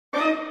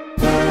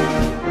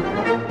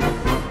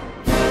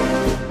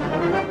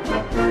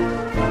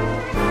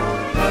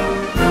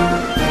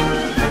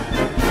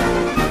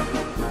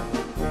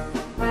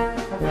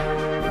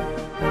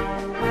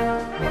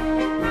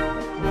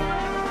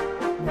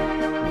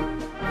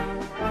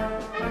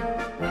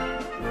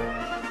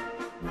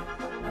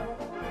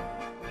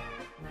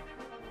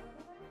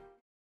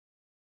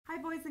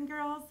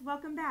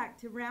welcome back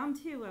to round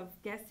 2 of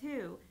Guess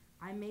Who.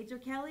 I'm Major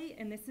Kelly,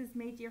 and this is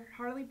Major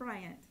Harley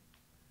Bryant.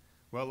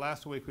 Well,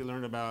 last week we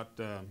learned about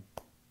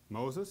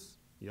Moses.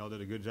 Y'all did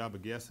a good job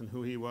of guessing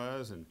who he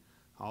was and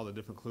all the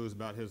different clues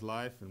about his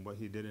life and what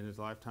he did in his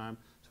lifetime.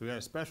 So we got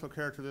a special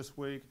character this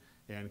week,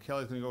 and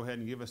Kelly's going to go ahead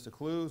and give us the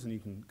clues, and you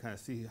can kind of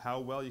see how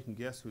well you can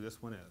guess who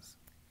this one is.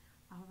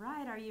 All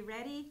right, are you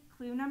ready?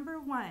 Clue number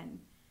 1.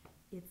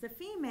 It's a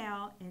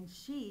female, and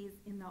she's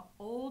in the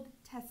Old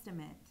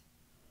Testament.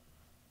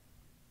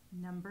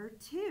 Number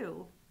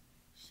 2,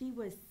 she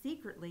was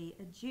secretly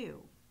a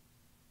Jew.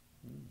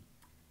 Okay.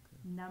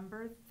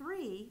 Number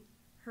 3,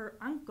 her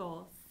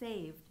uncle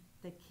saved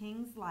the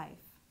king's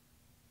life.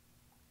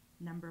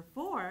 Number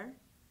 4,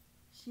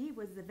 she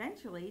was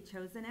eventually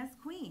chosen as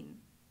queen.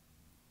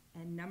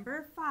 And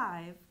number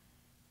 5,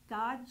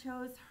 God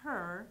chose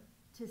her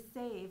to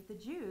save the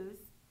Jews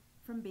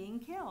from being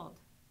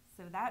killed.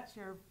 So that's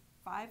your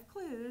 5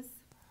 clues.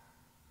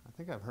 I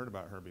think I've heard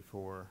about her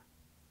before.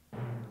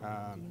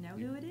 Do you know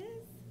who it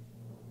is?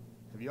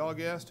 Have you all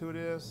guessed who it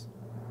is?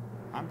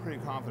 I'm pretty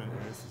confident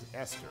that this is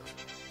Esther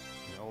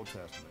in the Old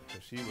Testament,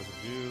 because she was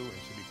a Jew and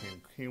she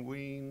became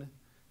queen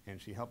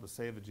and she helped to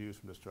save the Jews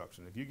from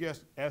destruction. If you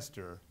guessed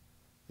Esther,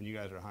 then you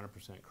guys are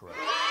 100% correct.